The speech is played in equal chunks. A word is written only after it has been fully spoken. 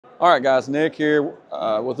All right, guys, Nick here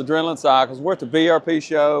with Adrenaline Cycles. We're at the BRP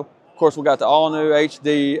show. Of course, we got the all-new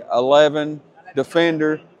HD11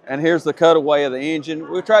 Defender, and here's the cutaway of the engine.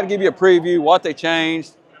 We'll try to give you a preview, what they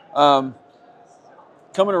changed. Coming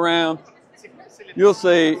around, you'll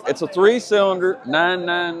see it's a 3-cylinder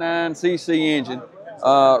 999cc engine.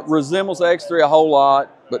 Resembles the X3 a whole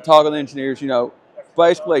lot, but Toggle engineers, you know,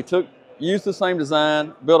 basically used the same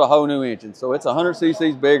design, built a whole new engine. So it's 100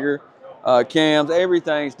 cc's bigger. Cams,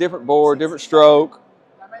 everything's different bore, different stroke,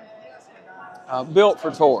 built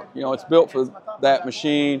for torque. You know, it's built for that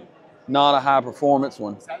machine, not a high performance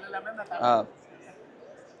one.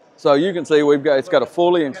 So you can see it's got a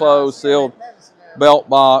fully enclosed, sealed belt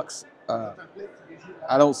box.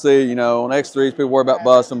 I don't see, you know, on X3s people worry about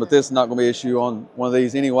busting, but this is not going to be an issue on one of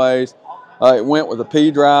these anyways. It went with a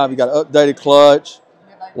P drive. You got an updated clutch,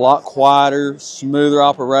 a lot quieter, smoother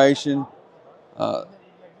operation.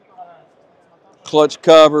 Clutch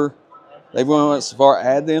cover, they've went so far,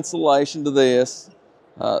 add the insulation to this.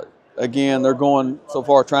 Again, they're going so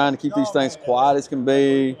far trying to keep these things quiet as can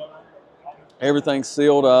be. Everything's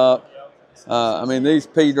sealed up. I mean, these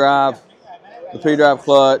the P drive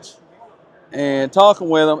clutch, and talking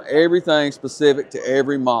with them, everything specific to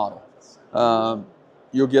every model.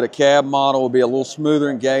 You'll get a cab model, will be a little smoother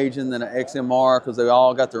engaging than an XMR because they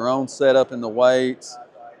all got their own setup in the weights,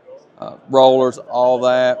 rollers, all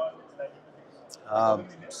that.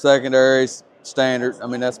 Secondaries, standard. I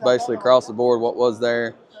mean, that's basically across the board what was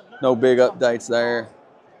there. No big updates there.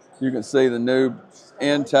 You can see the new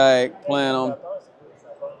intake, plenum,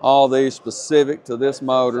 all these specific to this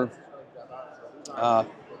motor.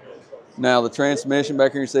 Now the transmission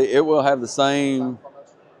back here, you see, it will have the same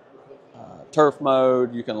turf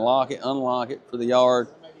mode. You can lock it, unlock it for the yard.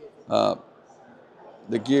 The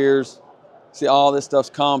gears. See, all this stuff's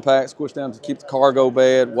compact, squished down to keep the cargo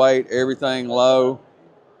bed, weight, everything low.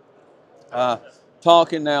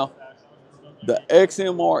 Talking now, the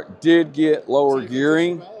XMR did get lower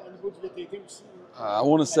gearing. I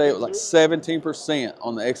want to say it was like 17%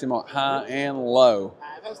 on the XMR, high and low.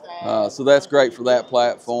 So that's great for that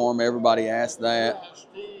platform. Everybody asked that.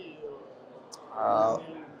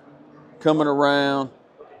 Coming around.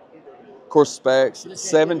 Of course, specs,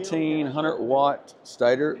 1700 watt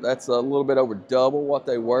stator. That's a little bit over double what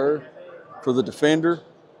they were for the Defender.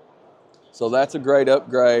 So that's a great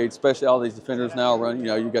upgrade, especially all these Defenders now run, you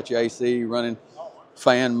know, you got your AC running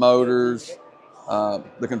fan motors,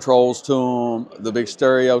 the controls to them, the big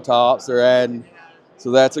stereo tops they're adding.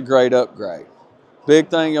 So that's a great upgrade. Big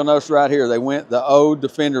thing you'll notice right here, the old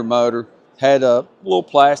Defender motor had a little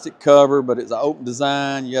plastic cover, but it's an open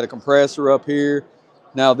design. You had a compressor up here.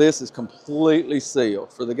 Now this is completely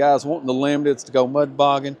sealed. For the guys wanting the limiteds to go mud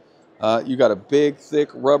bogging, you got a big thick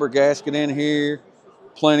rubber gasket in here,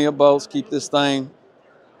 plenty of bolts, keep this thing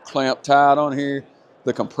clamped tight on here.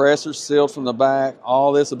 The compressor's sealed from the back.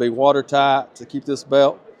 All this will be watertight to keep this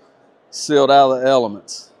belt sealed out of the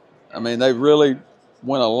elements. I mean, they really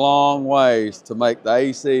went a long ways to make the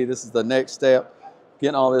AC. This is the next step,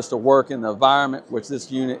 getting all this to work in the environment which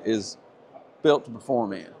this unit is built to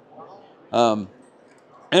perform in.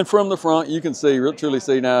 And from the front, you can see, truly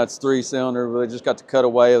see now it's 3-cylinder, but they just got to cut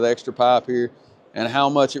away of the extra pipe here and how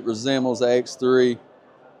much it resembles the X3.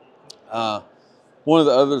 One of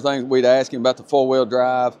the other things we'd ask him about the 4-wheel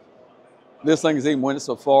drive, this thing has even went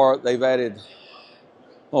so far, they've added,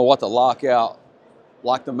 what the lockout,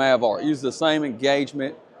 like the Mav-R. It uses the same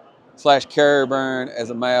engagement / carrier burn as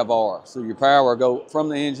a Mav-R. So your power will go from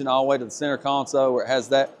the engine all the way to the center console where it has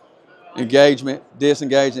that engagement,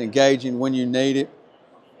 disengaging, engaging when you need it.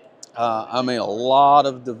 I mean, a lot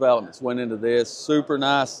of developments went into this. Super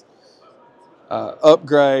nice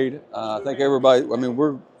upgrade. I think everybody, I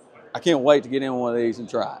mean, I can't wait to get in one of these and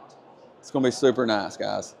try it. It's going to be super nice,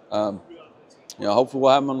 guys. You know, hopefully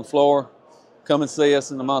we'll have them on the floor. Come and see us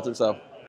in a month or so.